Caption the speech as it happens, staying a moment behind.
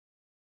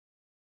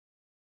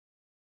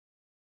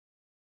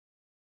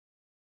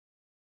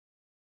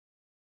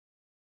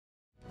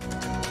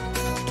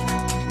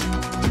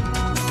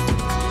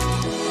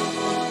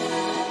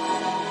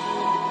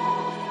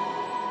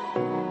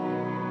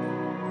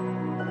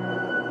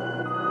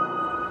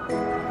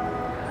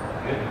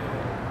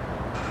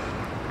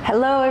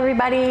Hello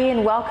everybody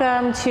and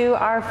welcome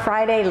to our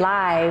Friday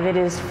Live. It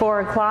is 4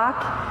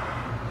 o'clock.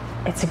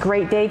 It's a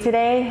great day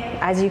today.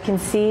 As you can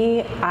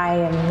see, I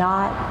am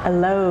not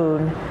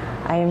alone.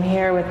 I am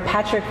here with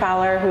Patrick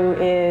Fowler, who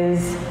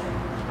is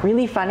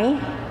really funny.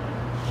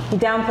 He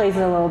downplays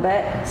it a little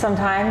bit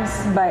sometimes,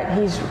 but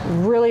he's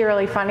really,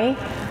 really funny.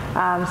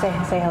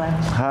 Say hello.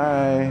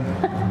 Hi.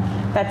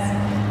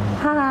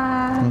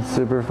 Hi. I'm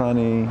super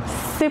funny.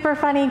 Super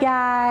funny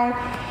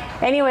guy.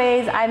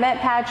 Anyways, I met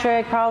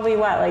Patrick probably,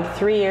 like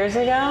 3 years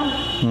ago?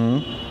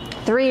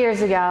 Mm-hmm. 3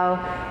 years ago,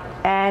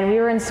 and we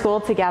were in school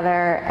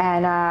together,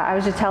 and I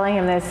was just telling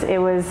him this. It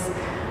was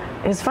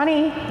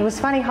funny. It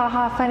was funny,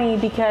 haha, funny,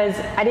 because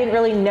I didn't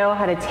really know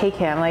how to take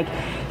him. Like,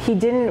 you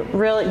didn't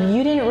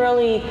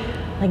really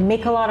like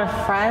make a lot of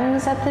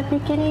friends at the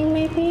beginning,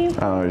 maybe? I don't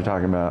know what you're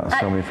talking about.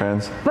 So many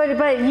friends.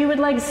 But you would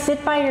like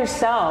sit by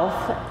yourself,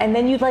 and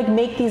then you'd like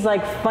make these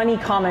like funny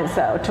comments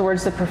though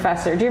towards the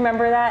professor. Do you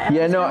remember that? And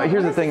yeah, no, like,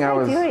 here's the thing.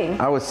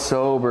 I was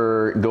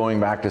sober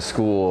going back to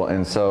school,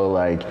 and so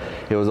like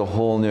it was a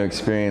whole new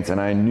experience, and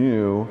I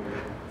knew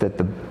that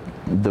the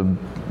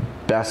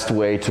best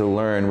way to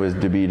learn was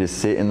to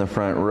sit in the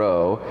front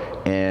row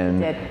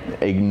and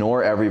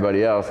ignore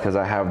everybody else, because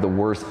I have the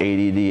worst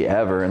ADD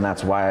ever, and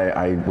that's why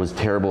I was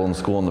terrible in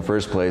school in the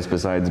first place,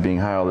 besides being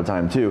high all the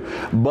time too.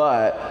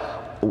 But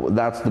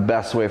that's the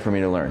best way for me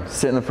to learn.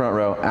 Sit in the front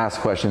row,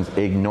 ask questions,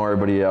 ignore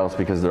everybody else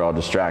because they're all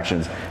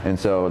distractions. And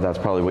so that's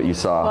probably what you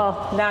saw.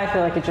 Well, now I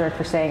feel like a jerk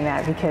for saying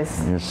that,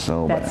 because you're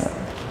so bad.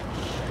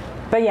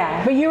 But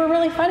yeah, but you were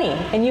really funny,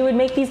 and you would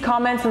make these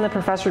comments, and the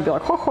professor would be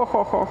like, ho, ho,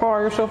 ho, ho, ho,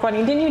 you're so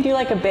funny. Didn't you do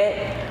like a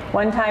bit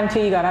one time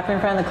too? You got up in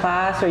front of the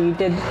class, or you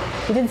did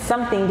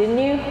something, didn't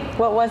you?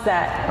 What was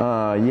that?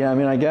 Yeah, I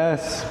mean, I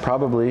guess,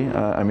 probably.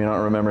 I mean, I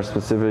don't remember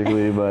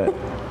specifically, but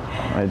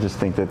I just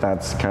think that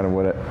that's kind of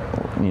what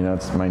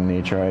it's my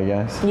nature, I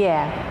guess.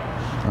 Yeah.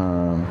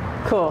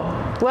 Cool.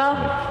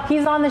 Well,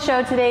 he's on the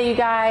show today, you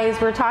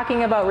guys. We're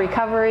talking about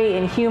recovery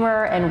and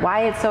humor and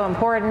why it's so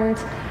important.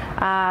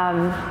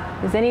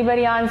 Is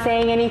anybody on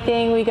saying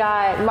anything? We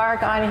got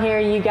Mark on here.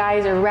 You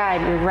guys are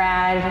rad. You're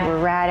rad. We're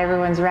rad.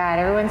 Everyone's rad.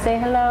 Everyone say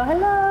hello.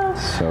 Hello.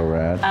 So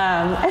rad.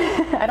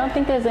 I don't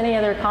think there's any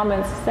other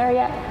comments there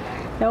yet.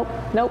 Nope.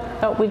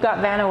 Oh, we've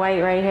got Vanna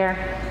White right here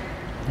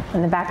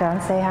in the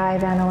background. Say hi,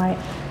 Vanna White.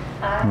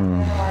 Hi,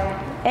 Vanna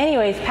White.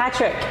 Anyways,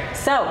 Patrick,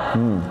 so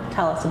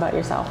tell us about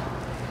yourself.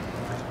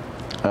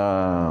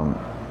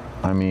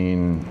 I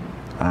mean,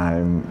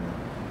 I'm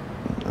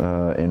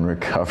in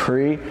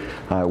recovery.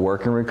 I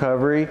work in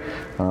recovery.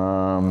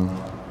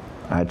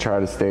 I try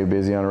to stay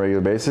busy on a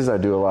regular basis. I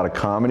do a lot of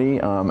comedy.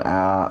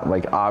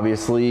 Like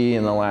obviously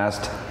in the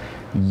last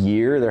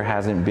year there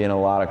hasn't been a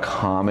lot of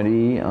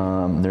comedy.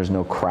 There's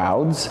no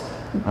crowds,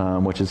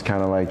 which is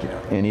kind of like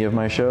any of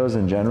my shows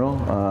in general.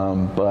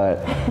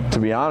 But to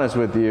be honest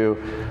with you,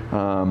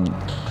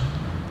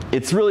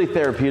 it's really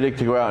therapeutic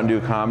to go out and do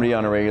comedy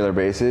on a regular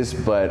basis,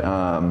 but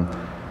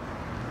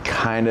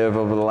kind of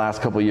over the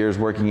last couple of years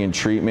working in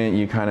treatment,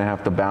 you kind of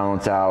have to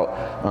balance out,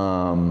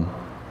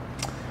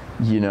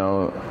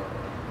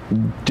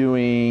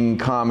 doing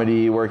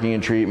comedy, working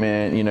in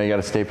treatment, you got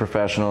to stay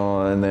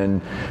professional, and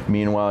then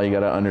meanwhile you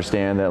got to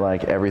understand that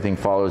like everything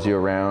follows you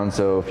around.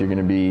 So if you're going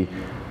to be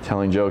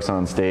telling jokes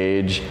on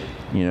stage,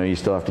 you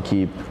still have to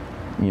keep,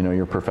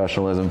 your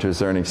professionalism to a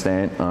certain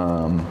extent.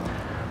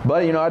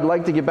 But I'd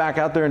like to get back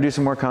out there and do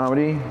some more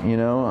comedy,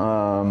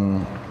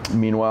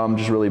 meanwhile I'm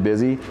just really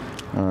busy.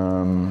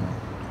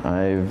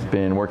 I've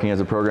been working as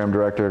a program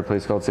director at a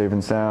place called Safe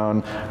and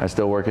Sound. I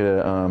still work at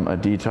a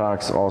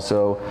detox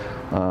also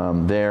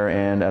there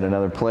and at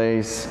another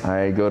place.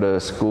 I go to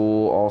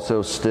school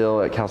also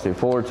still at Cal State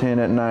Fullerton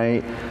at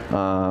night.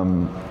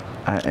 And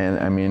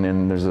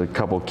there's a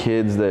couple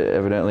kids that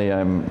evidently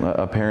I'm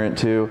a parent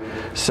to.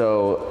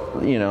 So,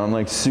 I'm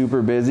like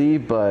super busy,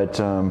 but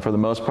for the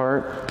most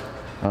part,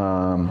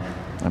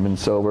 I've been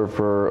sober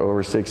for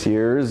over 6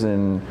 years,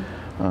 and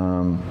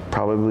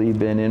probably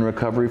been in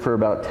recovery for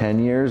about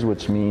 10 years,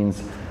 which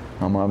means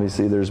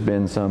obviously there's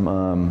been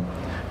some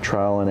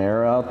trial and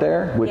error out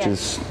there, which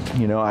is,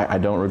 I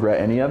don't regret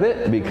any of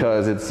it,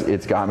 because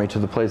it's got me to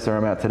the place where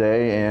I'm at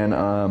today.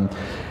 And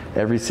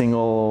every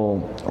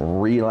single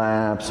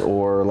relapse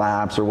or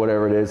lapse or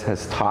whatever it is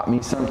has taught me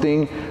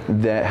something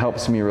that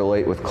helps me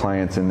relate with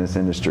clients in this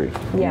industry.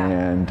 Yeah.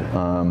 And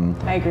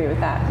I agree with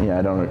that. Yeah,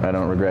 I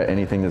don't regret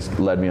anything that's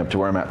led me up to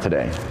where I'm at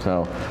today.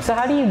 So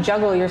how do you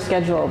juggle your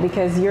schedule?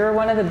 Because you're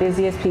one of the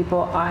busiest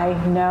people I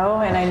know,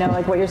 and I know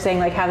like what you're saying,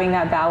 like having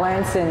that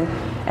balance and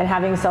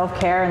having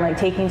self-care and like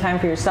taking time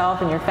for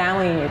yourself and your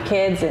family and your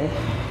kids and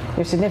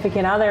your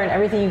significant other and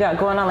everything you got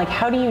going on. Like,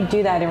 how do you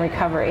do that in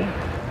recovery?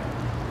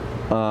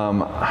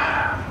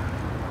 I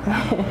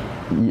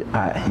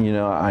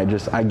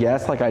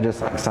guess I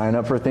just sign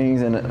up for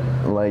things, and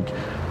like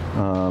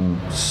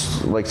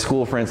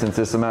school, for instance,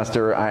 this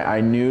semester,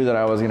 I knew that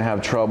I was going to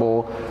have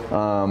trouble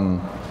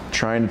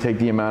trying to take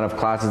the amount of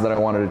classes that I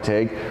wanted to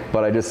take,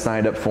 but I just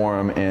signed up for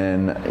them,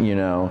 and you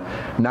know,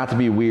 not to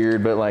be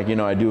weird, but like, you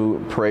know, I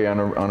do pray on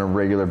a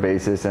regular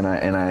basis, and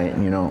I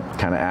you know,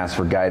 kind of ask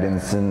for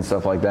guidance and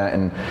stuff like that,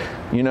 and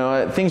you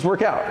know, things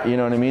work out, you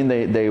know what I mean?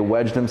 They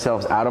wedge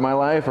themselves out of my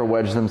life or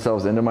wedge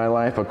themselves into my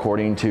life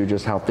according to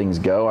just how things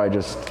go. I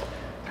just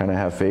kind of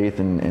have faith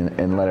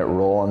and let it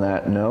roll on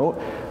that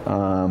note.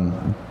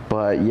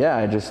 But yeah,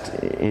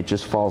 it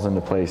just falls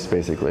into place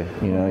basically.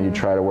 You know, you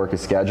try to work a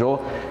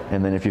schedule,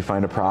 and then if you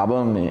find a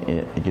problem,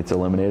 it gets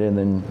eliminated, and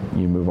then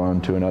you move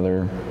on to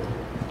another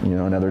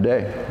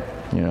day.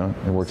 You know,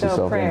 it works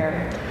itself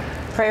in.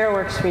 Prayer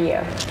works for you.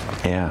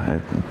 Yeah,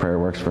 prayer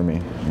works for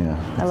me.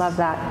 Yeah. I love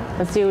that.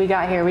 Let's see what we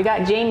got here. We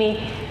got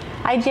Jamie.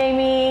 Hi,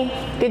 Jamie.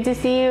 Good to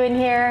see you in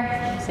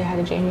here. Say hi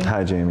to Jamie.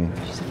 Hi, Jamie.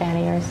 She's a fan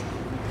of yours.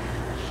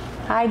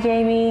 Hi,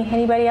 Jamie.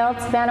 Anybody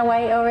else? Vanna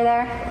White over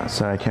there?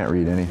 Sorry, I can't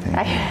read anything.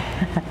 I'm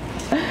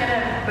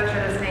gonna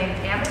butcher this name.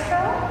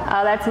 Amico?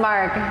 Oh, that's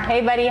Mark.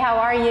 Hey, buddy. How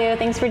are you?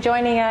 Thanks for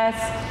joining us.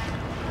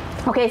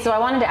 Okay, so I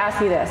wanted to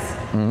ask you this.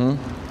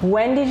 Mm-hmm.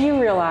 When did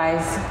you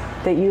realize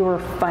that you were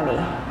funny?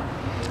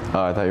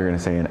 Oh, I thought you were going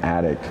to say an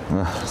addict.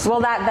 Well,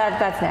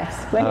 that's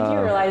next. When did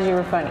you realize you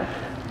were funny?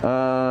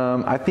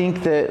 I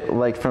think that,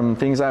 like, from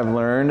things I've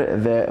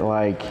learned, that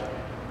like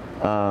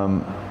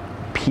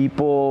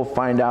people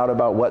find out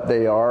about what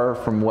they are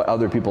from what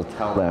other people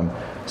tell them.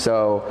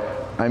 So,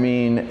 I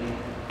mean,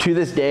 to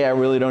this day, I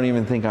really don't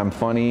even think I'm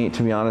funny,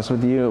 to be honest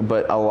with you,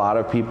 but a lot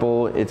of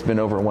people, it's been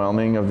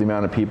overwhelming of the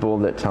amount of people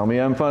that tell me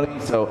I'm funny,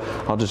 so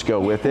I'll just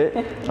go with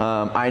it.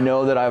 I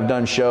know that I've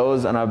done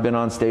shows and I've been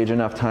on stage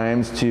enough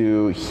times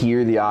to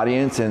hear the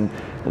audience, and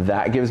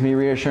that gives me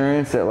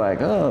reassurance that,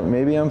 like, oh,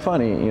 maybe I'm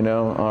funny, you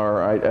know,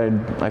 or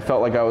I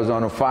felt like I was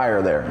on a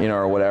fire there, you know,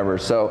 or whatever.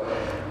 So,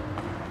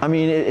 I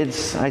mean,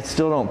 I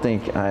still don't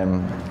think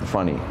I'm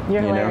funny.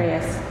 You're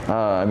hilarious.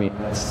 I mean,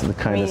 that's the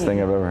kindest thing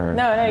I've ever heard.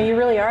 No, you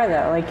really are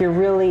though. Like,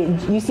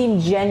 you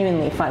seem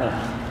genuinely funny.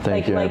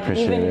 Thank you, I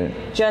appreciate even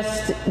it.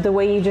 Just the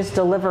way you just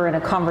deliver in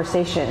a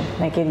conversation,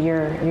 like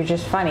you're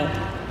just funny. You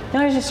know,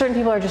 there's just certain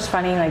people are just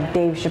funny, like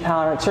Dave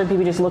Chappelle, or like certain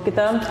people just look at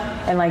them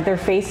and like their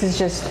face is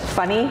just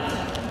funny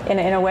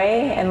in a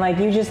way, and like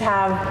you just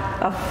have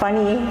a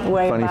funny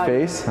way. Funny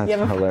face? That's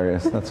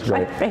hilarious. That's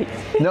great.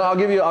 No, I'll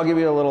give you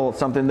a little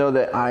something though,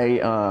 that I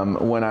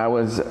when I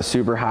was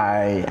super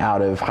high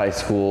out of high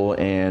school,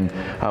 and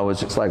I was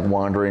just like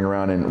wandering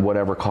around in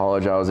whatever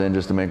college I was in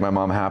just to make my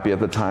mom happy at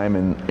the time,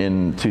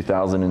 in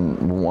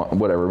 2001,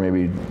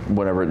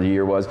 whatever the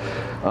year was.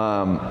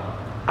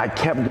 I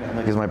kept going,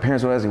 because my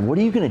parents would ask me, what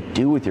are you going to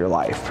do with your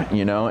life,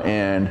 you know?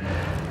 And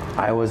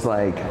I was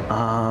like,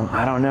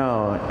 I don't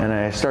know. And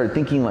I started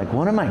thinking, like,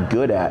 what am I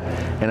good at?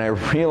 And I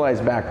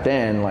realized back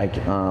then, like,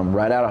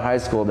 right out of high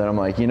school, that I'm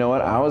like, you know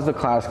what? I was the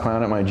class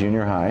clown at my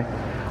junior high.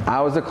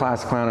 I was the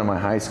class clown at my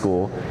high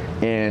school.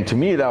 And to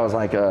me, that was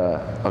like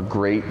a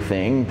great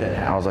thing,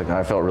 that I was like,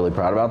 I felt really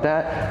proud about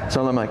that.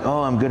 So I'm like,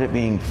 oh, I'm good at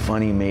being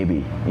funny,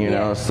 maybe, you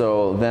know?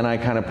 So then I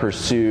kind of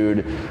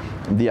pursued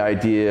the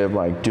idea of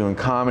like doing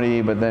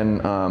comedy, but then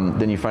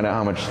you find out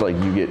how much like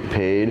you get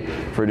paid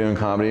for doing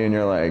comedy, and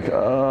you're like,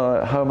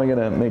 how am I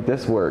gonna make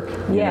this work?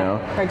 You know?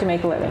 Hard to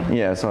make a living.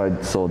 Yeah, so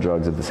I sold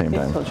drugs at the same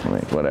time.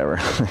 Like, whatever.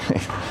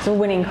 It's a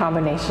winning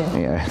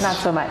combination. Yeah, not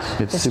so much.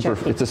 It's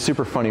a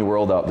super funny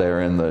world out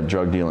there in the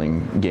drug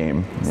dealing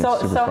game.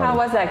 So how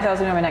was that? Because that was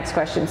gonna be my next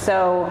question.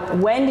 So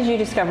when did you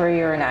discover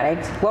you were an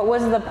addict? What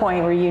was the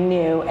point where you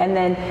knew? And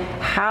then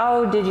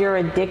how did your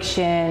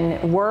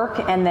addiction work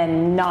and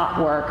then not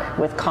work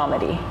with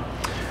comedy?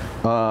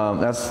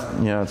 That's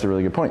a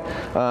really good point.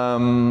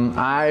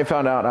 I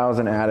found out I was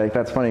an addict.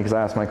 That's funny, because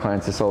I ask my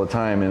clients this all the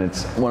time, and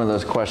it's one of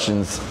those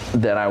questions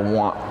that I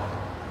want,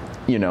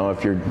 you know,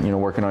 if you're, you know,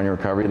 working on your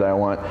recovery, that I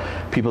want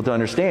people to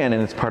understand,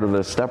 and it's part of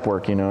the step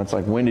work, you know. It's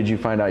like, when did you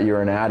find out you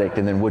were an addict,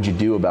 and then what'd you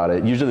do about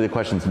it? Usually the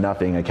question's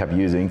nothing. I kept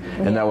using,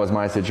 and that was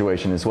my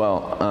situation as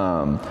well.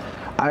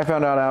 I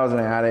found out I was an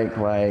addict,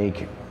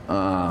 like,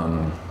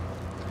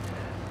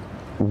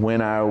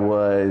 when I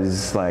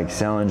was like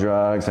selling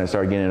drugs, and I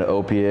started getting into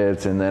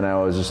opiates, and then I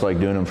was just like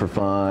doing them for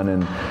fun,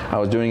 and I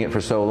was doing it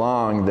for so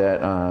long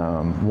that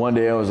one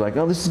day I was like,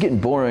 oh, this is getting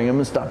boring, I'm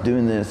gonna stop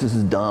doing this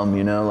is dumb,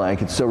 you know,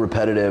 like, it's so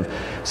repetitive.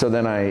 So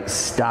then I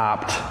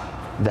stopped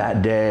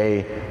that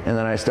day, and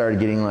then I started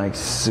getting like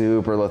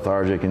super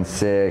lethargic and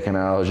sick, and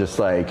I was just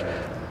like,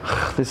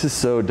 this is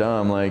so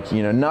dumb, like,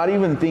 you know, not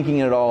even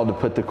thinking at all to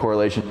put the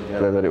correlation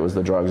together that it was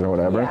the drugs or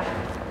whatever.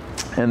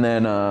 And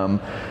then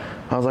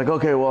I was like,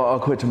 okay, well, I'll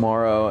quit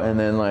tomorrow. And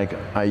then like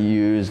I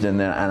used, and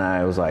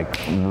I was like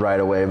right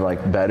away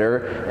like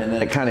better. And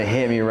then it kind of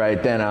hit me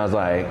right then. I was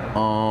like,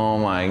 oh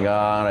my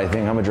God, I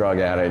think I'm a drug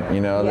addict. You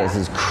know, this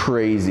is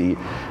crazy.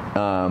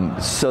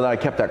 So that I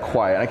kept that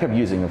quiet. I kept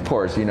using, of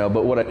course, you know,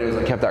 but what I did is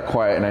I kept that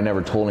quiet, and I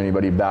never told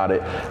anybody about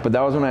it. But that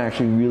was when I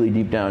actually really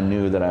deep down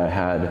knew that I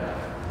had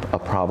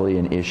probably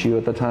an issue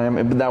at the time.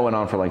 But that went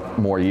on for like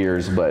more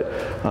years. But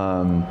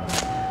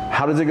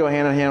how does it go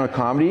hand in hand with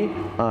comedy?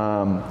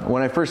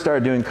 When I first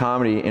started doing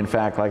comedy, in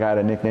fact, like I had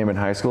a nickname in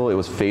high school. It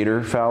was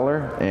Fader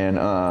Fowler, and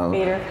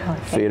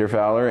Fader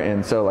Fowler,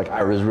 and so like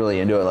I was really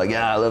into it. Like,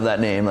 yeah, I love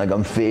that name. Like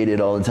I'm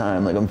faded all the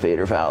time. Like I'm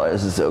Fader Fowler.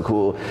 This is so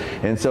cool.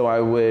 And so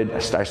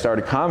I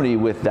started comedy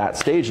with that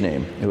stage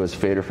name. It was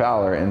Fader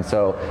Fowler, and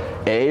so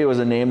A, it was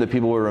a name that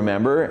people would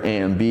remember,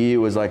 and B, it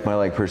was like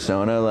my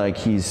persona. Like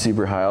he's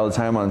super high all the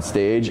time on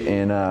stage,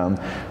 and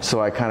so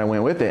I kind of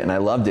went with it, and I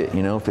loved it.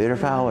 Fader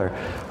Fowler.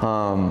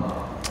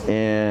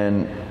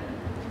 And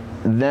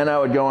then I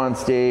would go on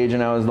stage,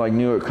 and I was like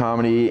new at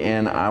comedy,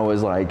 and I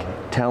was like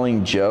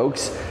telling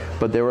jokes,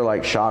 but they were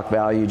like shock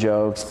value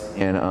jokes,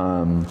 and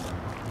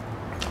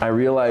I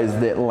realized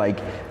that like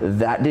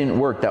that didn't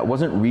work. That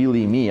wasn't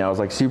really me. I was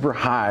like super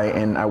high,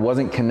 and I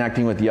wasn't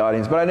connecting with the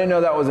audience, but I didn't know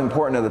that was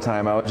important at the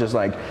time. I was just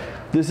like,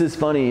 this is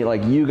funny,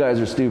 like you guys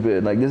are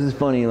stupid, like this is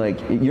funny,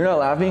 like you're not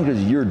laughing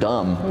because you're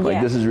dumb,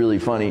 like this is really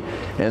funny.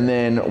 And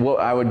then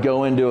I would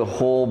go into a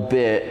whole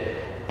bit,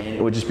 and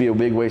it would just be a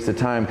big waste of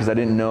time because I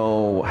didn't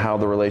know how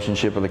the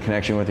relationship or the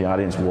connection with the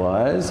audience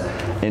was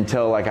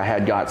until like I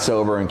had got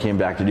sober and came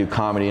back to do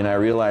comedy, and I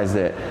realized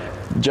that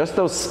just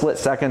those split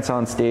seconds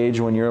on stage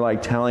when you're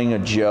like telling a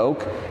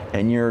joke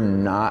and you're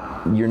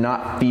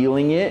not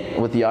feeling it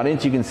with the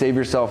audience, you can save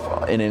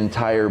yourself an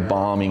entire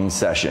bombing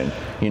session,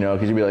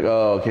 because you'd be like,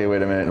 oh, okay,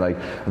 wait a minute, like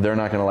they're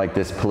not gonna like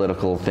this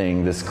political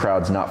thing, this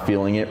crowd's not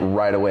feeling it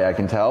right away, I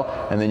can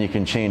tell, and then you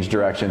can change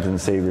directions and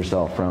save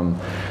yourself from.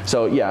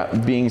 So yeah,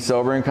 being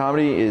sober in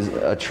comedy is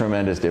a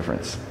tremendous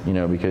difference,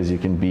 because you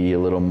can be a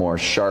little more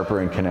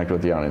sharper and connect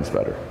with the audience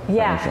better.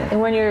 Yeah,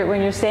 and when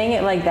you're saying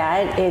it like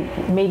that,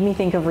 it made me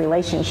think of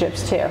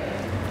relationships too.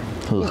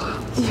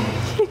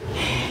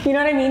 You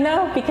know what I mean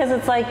though? Because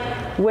it's like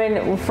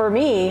for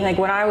me, like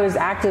when I was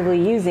actively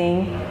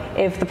using,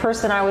 if the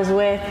person I was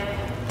with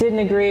didn't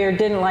agree or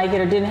didn't like it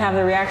or didn't have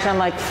the reaction, I'm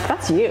like,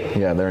 that's you.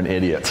 Yeah, they're an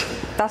idiot.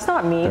 That's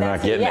not me. They're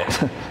not getting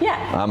it.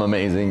 Yeah. I'm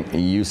amazing.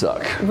 You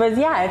suck. But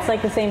yeah, it's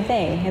like the same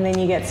thing. And then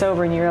you get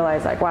sober and you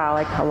realize like, wow,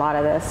 like a lot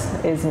of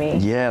this is me.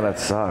 Yeah, that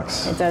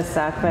sucks. It does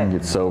suck, but you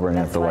get sober and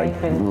you have to like,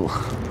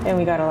 and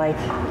we gotta like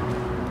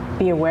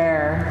be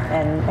aware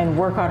and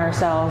work on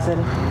ourselves and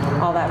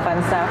all that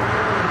fun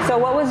stuff. So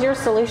what was your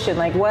solution?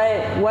 Like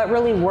what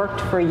really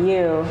worked for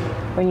you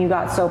when you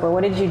got sober?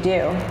 What did you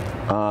do?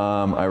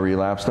 I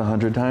relapsed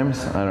 100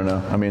 times. I don't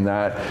know. I mean,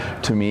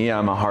 that to me,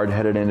 I'm a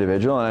hard-headed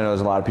individual, and I know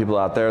there's a lot of people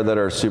out there that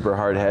are super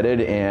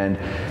hard-headed, and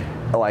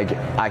like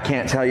I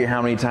can't tell you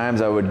how many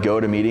times I would go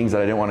to meetings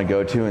that I didn't want to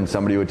go to, and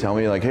somebody would tell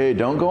me like, hey,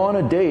 don't go on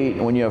a date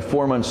when you have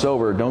 4 months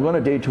sober. Don't go on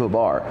a date to a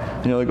bar.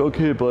 And you're like,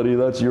 okay, buddy,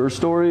 that's your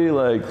story.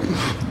 Like,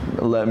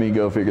 let me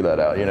go figure that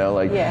out.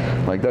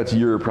 Like that's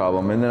your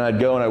problem. And then I'd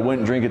go and I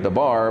wouldn't drink at the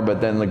bar,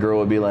 but then the girl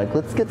would be like,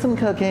 let's get some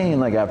cocaine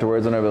like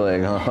afterwards, and I'd be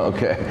like, oh,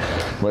 okay,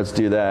 let's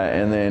do that.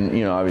 And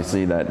then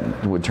obviously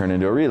that would turn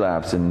into a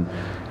relapse, and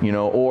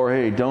or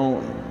hey,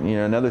 don't,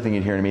 another thing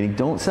you'd hear in a meeting,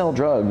 don't sell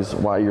drugs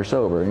while you're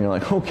sober. And you're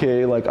like,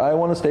 okay, like I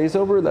want to stay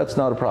sober, that's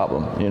not a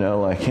problem,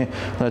 like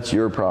that's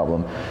your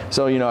problem.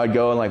 So I'd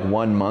go and like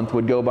 1 month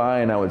would go by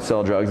and I would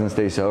sell drugs and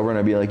stay sober, and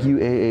I'd be like, you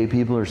AA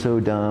people are so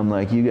dumb,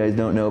 like you guys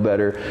don't know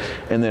better.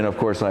 And then of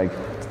course like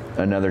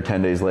another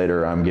 10 days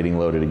later I'm getting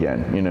loaded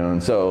again,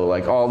 and so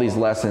like all these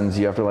lessons,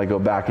 you have to like go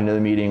back into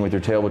the meeting with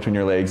your tail between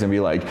your legs and be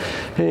like,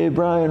 hey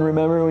Brian,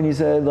 remember when you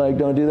said like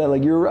don't do that?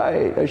 Like you're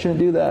right, I shouldn't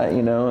do that,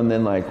 and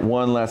then like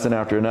one lesson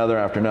after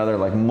another,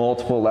 like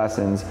multiple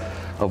lessons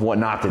of what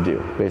not to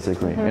do,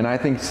 basically. And I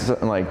think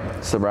like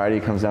sobriety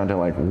comes down to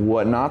like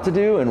what not to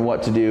do and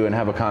what to do, and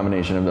have a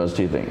combination of those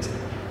two things,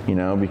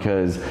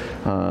 because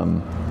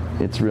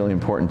it's really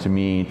important to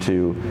me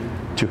to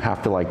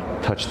have to like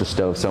touch the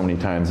stove so many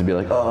times and be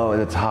like, oh,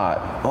 that's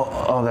hot.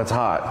 Oh, that's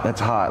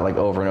hot, like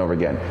over and over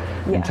again,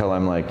 until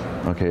I'm like,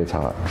 okay, it's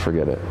hot,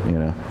 forget it,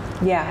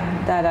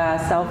 Yeah,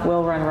 that self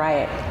will run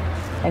riot,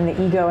 and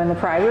the ego and the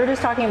pride. We were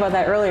just talking about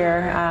that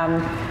earlier,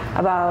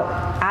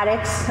 about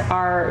addicts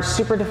are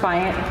super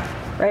defiant,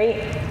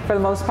 right, for the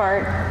most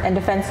part, and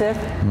defensive,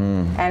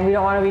 and we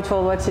don't want to be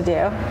told what to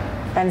do.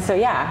 And so,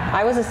 yeah,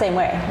 I was the same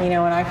way. When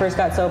I first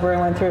got sober and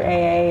went through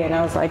AA, and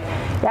I was like,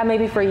 yeah,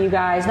 maybe for you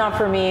guys, not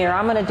for me, or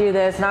I'm going to do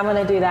this and I'm going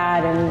to do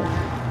that.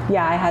 And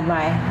yeah, I had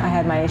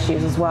my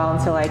issues as well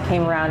until I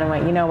came around and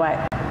went, you know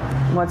what?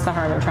 What's the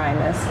harm in trying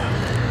this?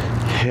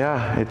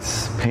 Yeah,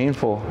 it's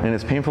painful, and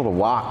it's painful to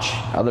watch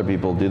other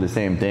people do the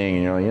same thing,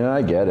 and you're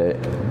like, I get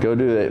it, go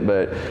do it.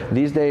 But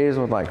these days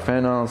with like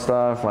fentanyl and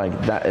stuff like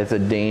that, it's a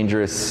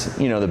dangerous,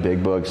 the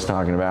big books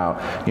talking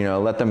about,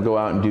 let them go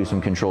out and do some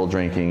controlled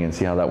drinking and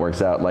see how that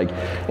works out. Like,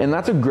 and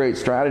that's a great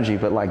strategy,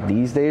 but like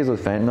these days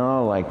with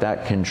fentanyl, like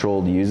that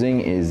controlled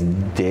using is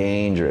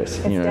dangerous.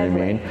 It's you know deadly.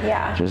 What I mean?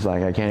 Yeah. Just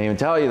like I can't even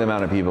tell you the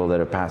amount of people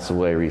that have passed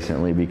away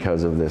recently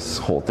because of this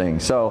whole thing.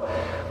 So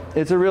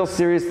it's a real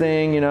serious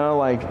thing,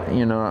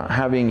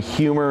 having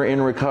humor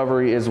in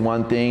recovery is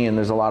one thing, and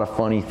there's a lot of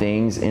funny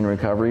things in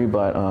recovery,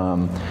 but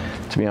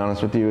to be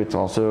honest with you, it's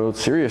also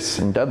serious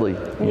and deadly,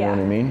 you know what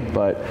I mean?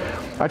 But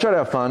I try to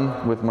have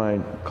fun with my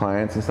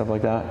clients and stuff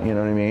like that, you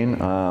know what I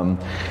mean?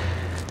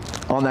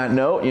 on that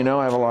note, you know,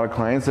 I have a lot of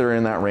clients that are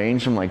in that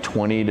range from like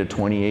 20 to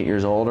 28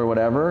 years old or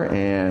whatever,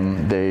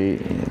 and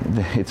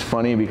it's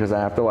funny because I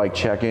have to like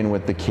check in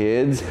with the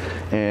kids,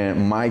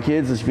 and my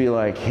kids just be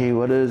like, hey,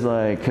 what is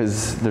like,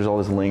 because there's all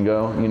this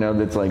lingo, you know,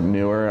 that's like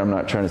newer. I'm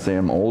not trying to say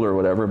I'm old or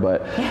whatever,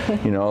 but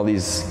you know, all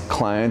these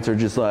clients are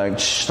just like,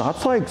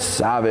 that's like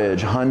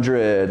savage,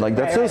 100, like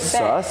that's so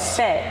sus.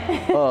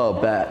 Oh,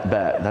 bet,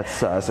 that's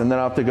sus. And then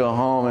I have to go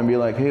home and be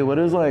like, hey, what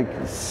does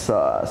like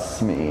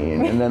sus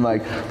mean? And then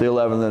like the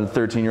 11 and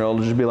 13-year-old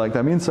will just be like,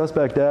 that means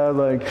suspect, Dad.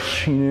 Like,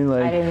 you know,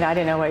 like I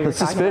didn't know what you were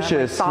talking about.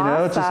 Suspicious, like, you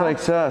know, it's just like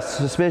sus,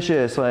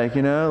 suspicious, like,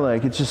 you know,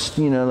 like it's just,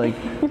 you know,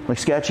 like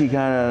sketchy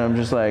kind of. And I'm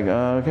just like,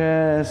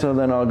 okay. So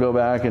then I'll go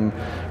back and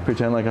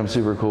pretend like I'm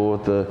super cool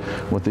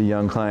with the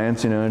young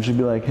clients, you know, and she'd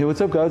be like, hey, what's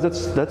up, guys?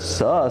 That's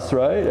sus,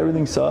 right?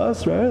 Everything's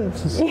sus, right?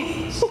 It's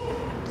just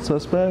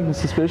suspect,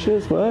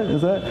 suspicious. What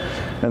is that?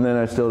 And then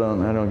I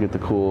don't get the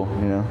cool,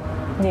 you know.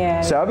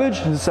 Yeah. Savage?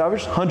 Is it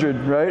savage?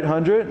 100, right?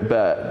 100?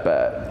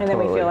 Bet. And then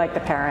we feel like the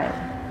parent.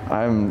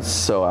 I'm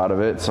so out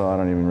of it, so I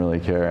don't even really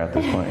care at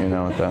this point, you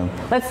know, with them.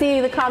 Let's see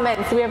the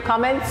comments. Do we have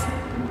comments?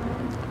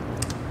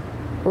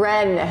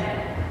 Ren.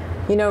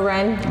 You know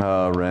Ren?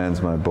 Oh,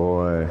 Ren's my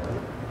boy.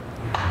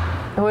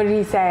 What did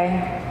he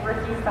say?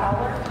 Ricky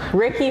Fowler.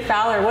 Ricky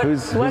Fowler.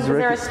 Is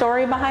there a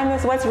story behind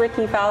this? What's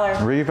Ricky Fowler?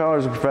 Ricky Fowler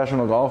is a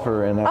professional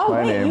golfer, and that's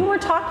my name. You were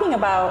talking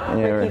about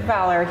Ricky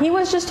Fowler. He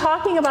was just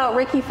talking about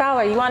Ricky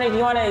Fowler. You want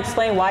to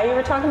explain why you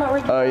were talking about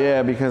Ricky Fowler? Oh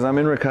yeah, because I'm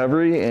in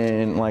recovery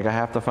and like I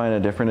have to find a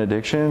different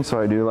addiction, so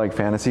I do like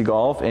fantasy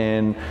golf,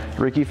 and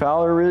Ricky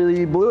Fowler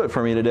really blew it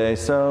for me today.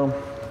 So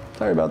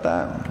sorry about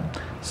that.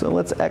 So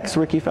let's X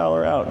Ricky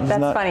Fowler out.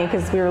 That's funny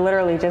because we were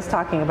literally just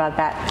talking about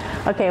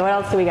that. Okay, what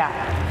else do we got?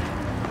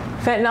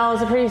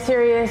 Fentanyl is pretty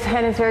serious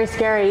and it's very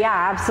scary. Yeah,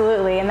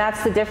 absolutely. And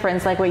that's the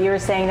difference. Like what you were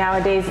saying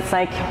nowadays, it's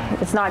like,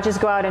 it's not just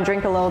go out and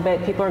drink a little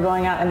bit. People are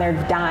going out and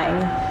they're dying.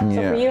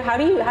 So for you, how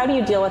do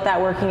you deal with that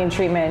working in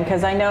treatment?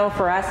 Because I know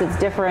for us, it's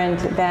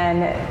different than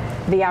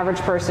the average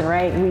person,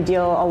 right? We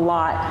deal a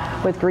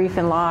lot with grief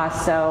and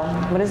loss. So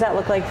what does that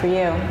look like for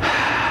you?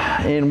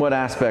 In what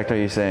aspect are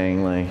you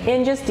saying? Like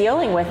in just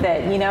dealing with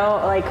it, you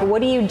know, like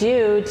what do you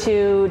do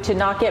to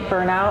not get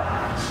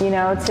burnout, you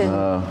know,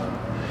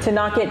 to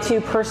not get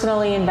too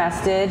personally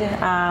invested,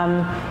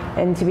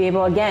 and to be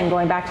able, again,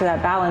 going back to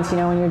that balance, you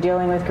know, when you're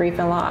dealing with grief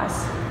and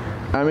loss?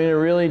 I mean, it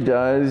really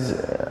does,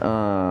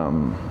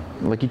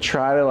 like you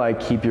try to like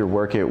keep your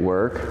work at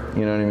work,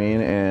 you know what I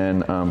mean,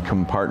 and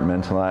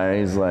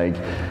compartmentalize like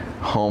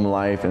home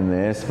life and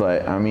this,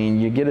 but I mean,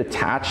 you get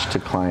attached to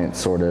clients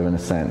sort of in a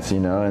sense,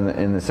 you know,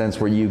 in the sense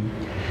where you,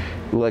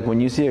 like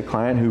when you see a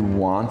client who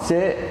wants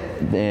it,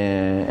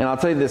 then, and I'll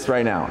tell you this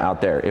right now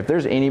out there, if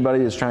there's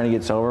anybody that's trying to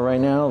get sober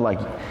right now, like,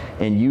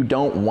 and you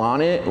don't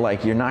want it,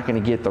 like you're not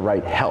going to get the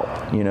right help.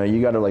 You know,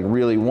 you got to like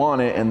really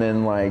want it, and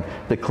then like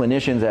the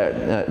clinicians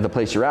at the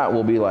place you're at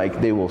will be like,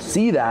 they will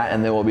see that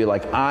and they will be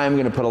like, I'm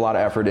going to put a lot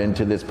of effort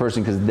into this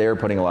person because they're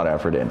putting a lot of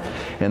effort in.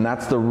 And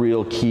that's the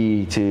real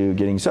key to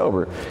getting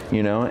sober,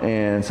 you know.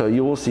 And so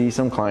you will see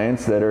some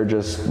clients that are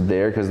just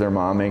there because their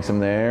mom makes them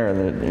there, or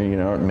that, you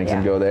know, makes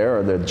them go there,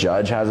 or the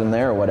judge has them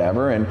there or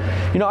whatever. And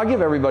you know, I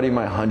give everybody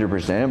my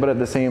 100%, but at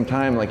the same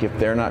time, like if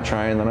they're not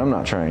trying, then I'm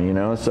not trying, you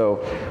know.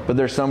 So, but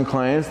there's some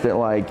clients that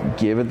like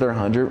give it their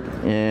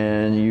 100,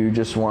 and you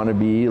just want to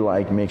be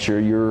like, make sure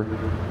your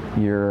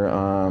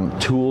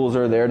tools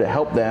are there to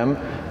help them,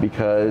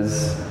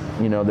 because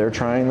you know they're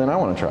trying, then I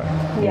want to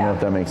try. You know,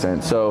 if that makes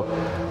sense. So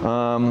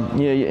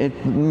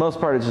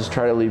most part it's just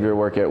try to leave your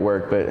work at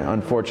work, but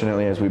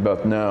unfortunately, as we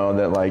both know,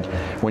 that like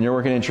when you're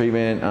working in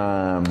treatment,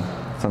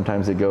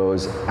 sometimes it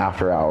goes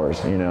after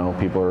hours, you know,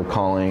 people are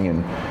calling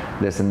and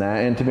this and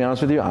that. And to be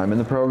honest with you, I'm in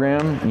the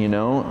program, you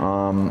know,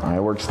 I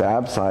work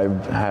stabs,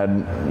 I've had,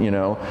 you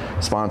know,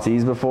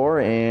 sponsees before,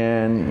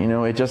 and, you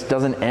know, it just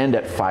doesn't end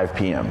at 5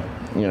 p.m.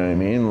 You know what I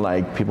mean?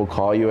 Like people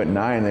call you at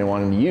 9, they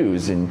want to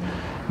use, and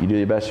you do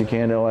the best you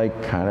can to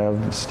like kind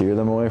of steer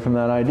them away from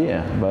that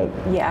idea. But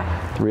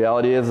the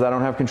reality is I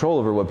don't have control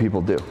over what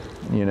people do,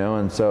 you know,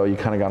 and so you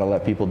kind of got to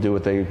let people do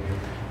what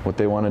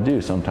they want to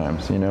do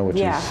sometimes, you know, which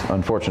is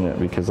unfortunate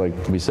because like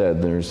we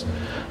said, there's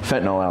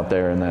fentanyl out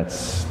there, and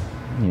that's,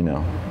 you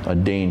know, a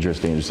dangerous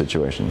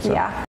situation. So.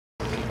 Yeah.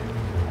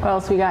 What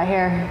else we got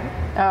here?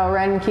 Oh,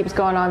 Ren keeps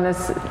going on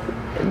this,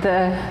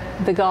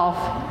 the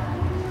golf.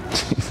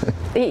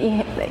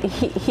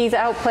 He's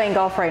out playing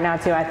golf right now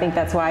too. I think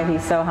that's why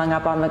he's so hung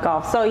up on the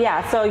golf. So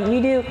yeah, so you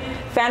do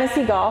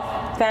fantasy golf,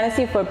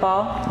 fantasy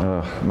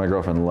football. My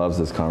girlfriend loves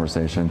this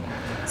conversation.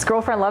 His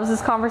girlfriend loves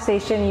this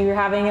conversation. You're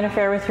having an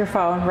affair with your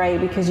phone,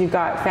 right? Because you've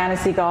got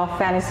fantasy golf,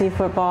 fantasy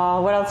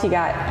football. What else you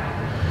got?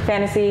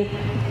 Fantasy?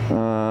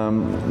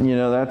 You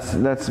know,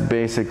 that's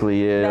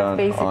basically it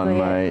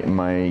on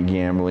my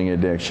gambling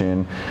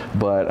addiction.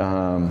 But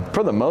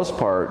for the most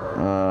part,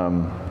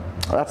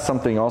 that's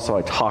something also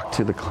I talk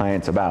to the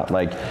clients about.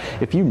 Like,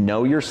 if you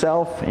know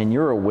yourself and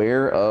you're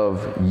aware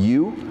of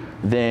you,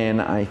 then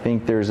I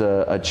think there's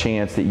a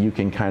chance that you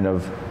can kind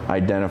of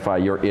identify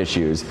your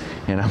issues.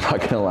 And I'm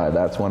not gonna lie,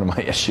 that's one of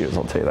my issues,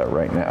 I'll tell you that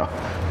right now.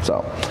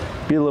 So.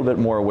 be a little bit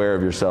more aware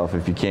of yourself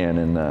if you can.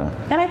 And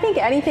I think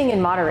anything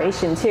in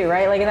moderation too,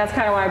 right? Like, and that's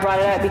kind of why I brought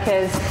it up,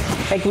 because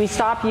like we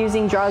stop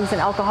using drugs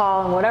and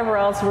alcohol and whatever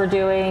else we're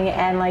doing,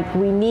 and like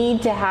we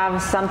need to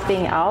have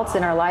something else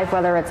in our life,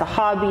 whether it's a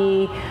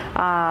hobby,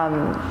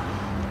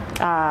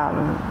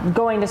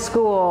 going to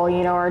school,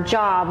 you know, or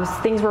jobs,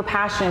 things we're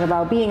passionate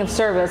about, being of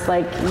service,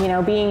 like, you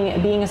know,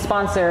 being a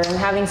sponsor and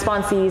having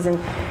sponsees and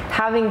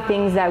having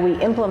things that we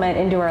implement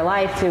into our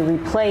life to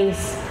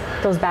replace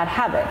those bad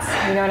habits,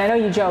 you know. And I know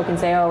you joke and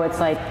say, oh, it's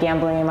like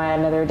gambling and my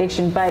another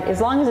addiction, but as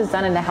long as it's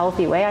done in a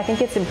healthy way, I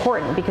think it's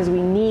important, because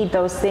we need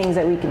those things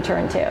that we can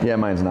turn to. Yeah,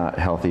 mine's not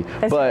healthy,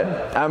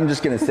 but I'm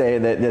just going to say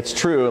that that's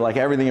true. Like,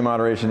 everything in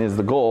moderation is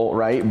the goal,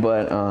 right?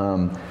 But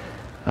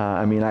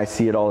I mean, I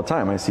see it all the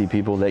time. I see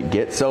people that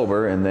get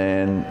sober and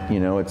then, you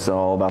know, it's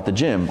all about the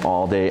gym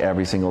all day,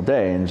 every single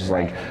day. And just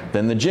like,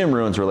 then the gym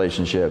ruins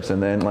relationships.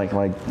 And then like,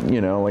 you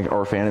know, like,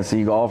 or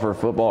fantasy golf or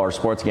football or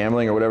sports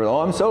gambling or whatever. Oh,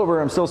 I'm sober.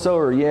 I'm still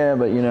sober. Yeah.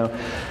 But, you know,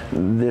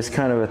 this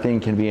kind of a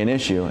thing can be an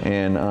issue.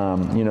 And,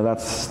 you know,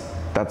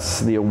 that's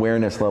the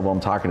awareness level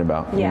I'm talking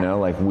about. Yeah. You know,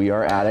 like, we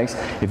are addicts.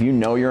 If you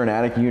know you're an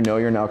addict, you know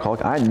you're an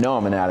alcoholic. I know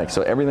I'm an addict.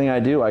 So everything I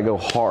do, I go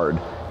hard,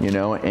 you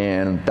know,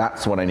 and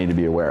that's what I need to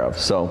be aware of.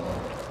 So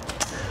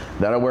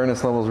that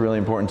awareness level is really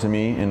important to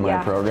me in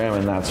my program,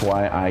 and that's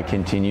why I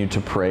continue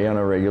to pray on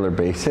a regular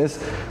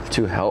basis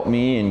to help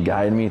me and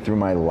guide me through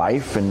my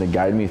life and to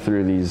guide me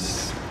through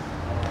these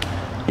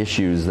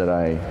issues that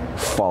I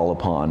fall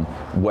upon,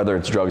 whether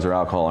it's drugs or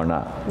alcohol or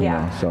not.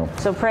 Yeah. You know,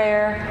 so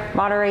prayer,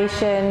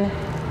 moderation,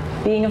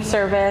 being of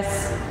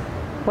service.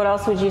 What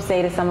else would you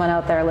say to someone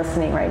out there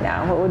listening right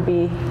now? What would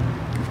be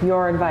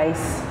your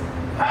advice?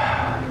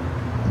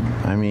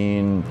 I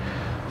mean,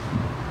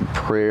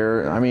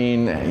 prayer. I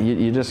mean,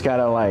 you just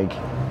gotta, like,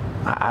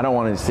 I don't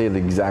want to say the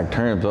exact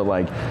terms, but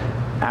like,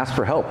 ask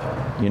for help.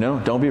 You know,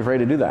 don't be afraid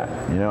to do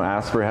that. You know,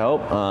 ask for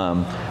help.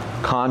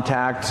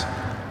 Contact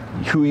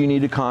who you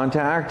need to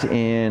contact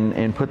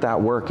and put that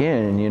work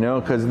in. You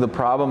know, because the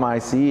problem I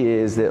see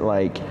is that,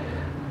 like,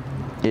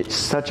 it's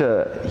such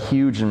a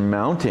huge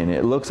mountain.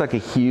 It looks like a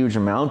huge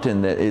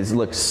mountain that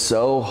looks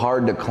so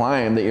hard to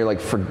climb that you're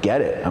like,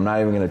 forget it. I'm not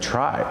even going to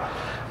try.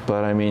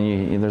 But I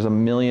mean, there's a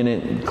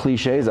million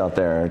cliches out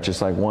there. It's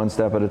just like one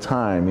step at a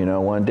time, you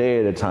know, one day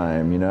at a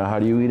time. You know, how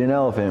do you eat an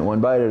elephant?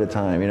 One bite at a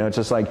time. You know, it's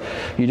just like,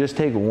 you just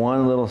take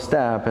one little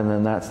step and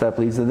then that step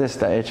leads to this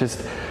step. It's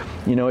just,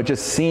 you know, it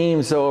just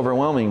seems so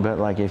overwhelming. But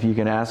like, if you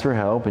can ask for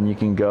help and you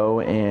can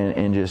go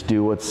and just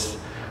do what's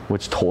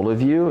told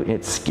of you,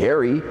 it's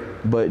scary,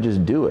 but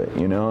just do it.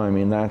 You know, I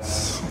mean,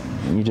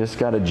 you just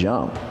got to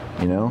jump,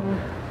 you know.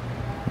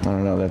 I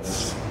don't know,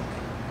 that's...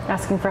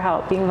 Asking for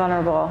help, being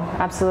vulnerable,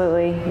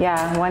 absolutely.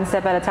 Yeah, one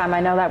step at a time. I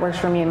know that works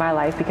for me in my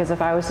life, because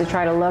if I was to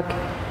try to look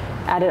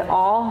at it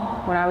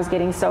all when I was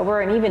getting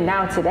sober, and even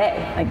now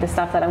today, like the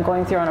stuff that I'm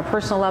going through on a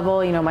personal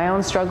level, you know, my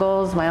own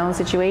struggles, my own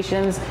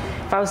situations,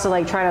 if I was to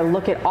like try to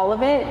look at all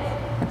of it,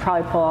 I'd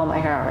probably pull all my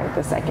hair out right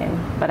this second.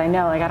 But I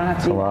know, like, I don't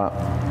have to do that.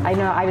 I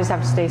know I just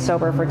have to stay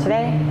sober for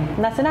today,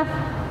 and that's enough.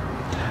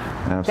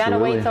 Absolutely. Jana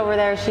waits over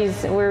there.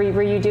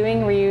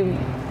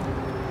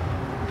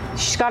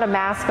 She's got a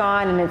mask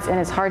on, and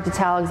it's hard to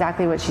tell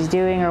exactly what she's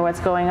doing or what's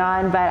going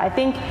on. But I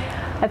think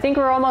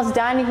we're almost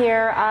done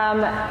here.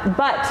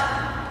 But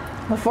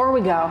before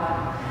we go,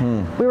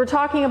 we were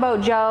talking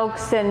about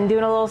jokes and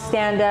doing a little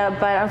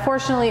stand-up. But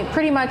unfortunately,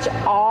 pretty much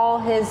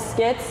all his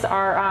skits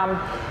are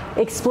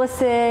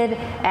explicit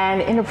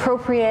and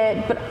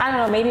inappropriate. But I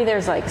don't know. Maybe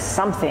there's like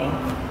something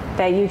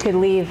that you could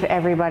leave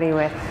everybody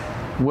with.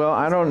 Well,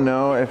 I don't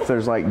know if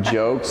there's like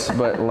jokes,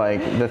 but like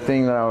the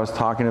thing that I was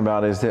talking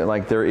about is that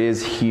like there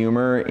is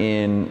humor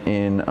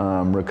in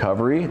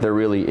recovery. There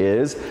really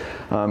is.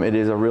 It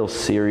is a real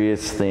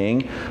serious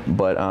thing,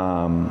 but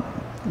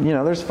you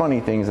know, there's funny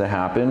things that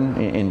happen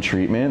in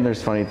treatment.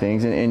 There's funny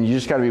things, and you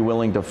just got to be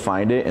willing to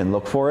find it and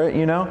look for it,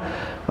 you know.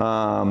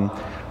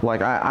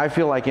 Like I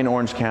feel like in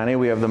Orange County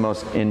we have the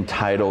most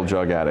entitled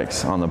drug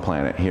addicts on the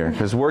planet here,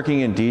 because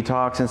working in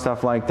detox and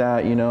stuff like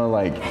that, you know,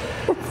 like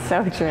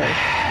so true.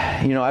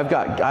 You know, I've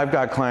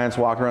got clients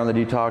walking around the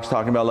detox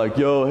talking about like,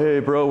 yo,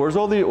 hey bro, where's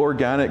all the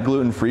organic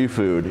gluten-free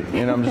food?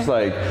 And I'm just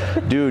like,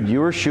 dude,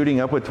 you were shooting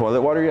up with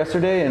toilet water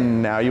yesterday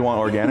and now you want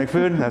organic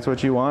food? That's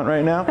what you want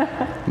right now?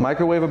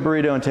 Microwave a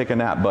burrito and take a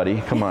nap,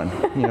 buddy. Come on.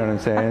 You know what I'm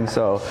saying?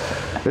 So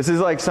this is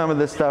like some of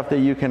the stuff that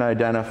you can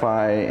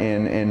identify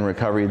in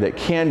recovery that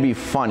can be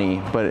funny,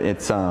 but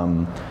it's you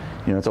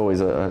know, it's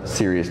always a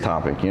serious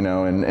topic, you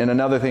know. And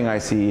another thing I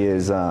see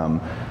is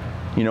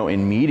you know,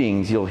 in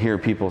meetings, you'll hear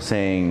people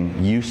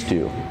saying used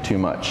to too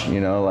much,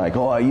 you know, like,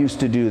 oh, I used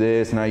to do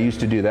this and I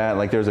used to do that.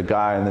 Like there's a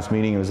guy in this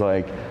meeting who's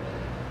like,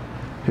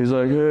 hey,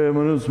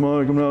 my name's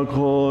Mike, I'm an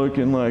alcoholic,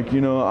 and like,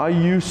 you know, I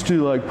used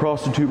to like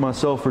prostitute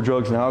myself for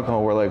drugs and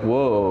alcohol. We're like,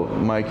 whoa,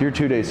 Mike, you're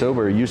 2 days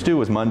sober. Used to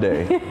was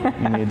Monday.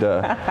 You need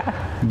to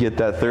get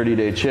that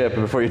 30-day chip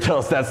before you tell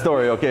us that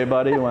story, okay,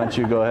 buddy? Why don't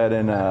you go ahead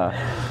and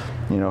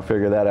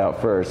figure that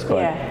out first. But,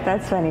 yeah,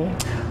 that's funny.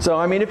 So,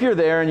 I mean, if you're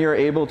there and you're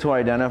able to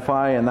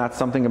identify, and that's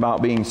something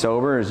about being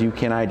sober, is you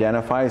can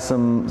identify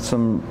some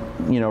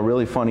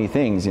really funny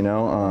things,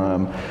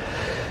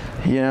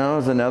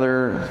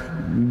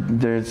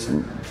 there's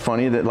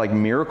funny that like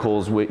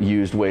miracles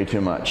used way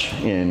too much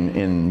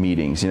in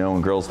meetings,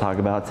 when girls talk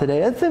about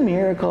today, it's a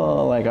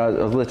miracle. Like I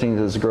was listening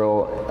to this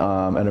girl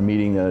at a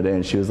meeting the other day,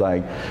 and she's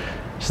like,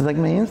 my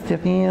name's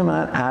Tiffany, I'm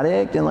an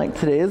addict, and like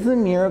today is a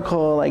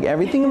miracle. Like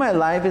everything in my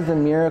life is a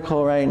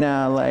miracle right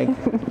now.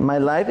 Like my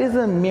life is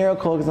a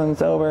miracle because I'm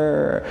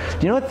sober.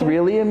 Do you know what's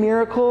really a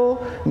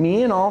miracle?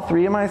 Me and all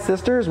 3 of my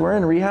sisters, we're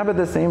in rehab at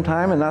the same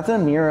time, and that's a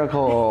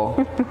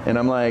miracle. And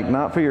I'm like,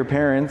 not for your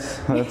parents.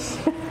 That's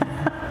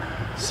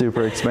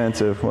super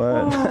expensive.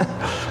 What?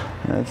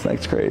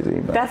 That's crazy.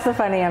 But. That's the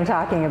funny I'm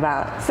talking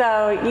about.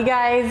 So you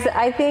guys,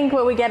 I think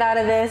what we get out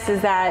of this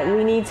is that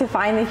we need to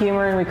find the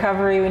humor in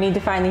recovery. We need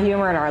to find the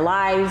humor in our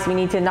lives. We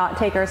need to not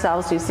take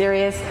ourselves too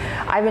serious.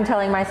 I've been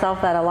telling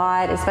myself that a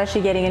lot,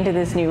 especially getting into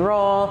this new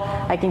role.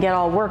 I can get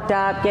all worked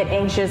up, get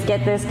anxious,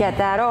 get this, get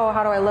that. Oh,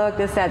 how do I look?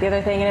 This, that, the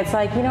other thing. And it's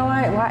like, you know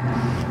what?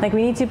 Like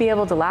we need to be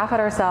able to laugh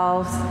at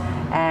ourselves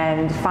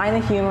and find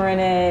the humor in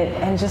it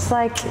and just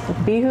like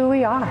be who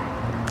we are.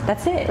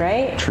 That's it,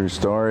 right? True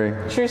story.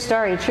 True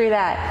story. True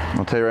that.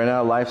 I'll tell you right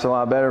now, life's a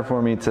lot better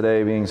for me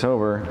today being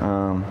sober.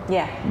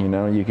 Yeah.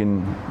 You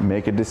can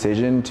make a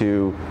decision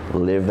to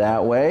live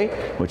that way,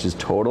 which is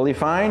totally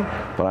fine.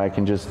 But I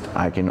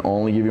can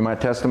only give you my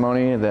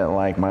testimony that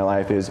like my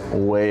life is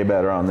way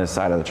better on this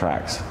side of the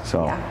tracks.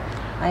 So.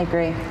 Yeah, I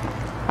agree.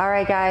 All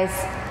right, guys.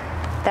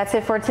 That's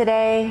it for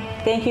today.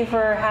 Thank you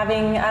for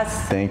having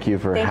us. Thank you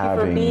for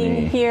having me.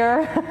 Thank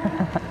you for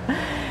being here.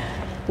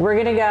 We're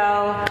gonna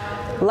go.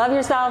 Love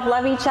yourself,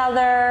 love each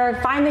other,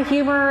 find the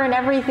humor in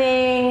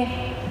everything.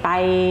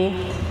 Bye.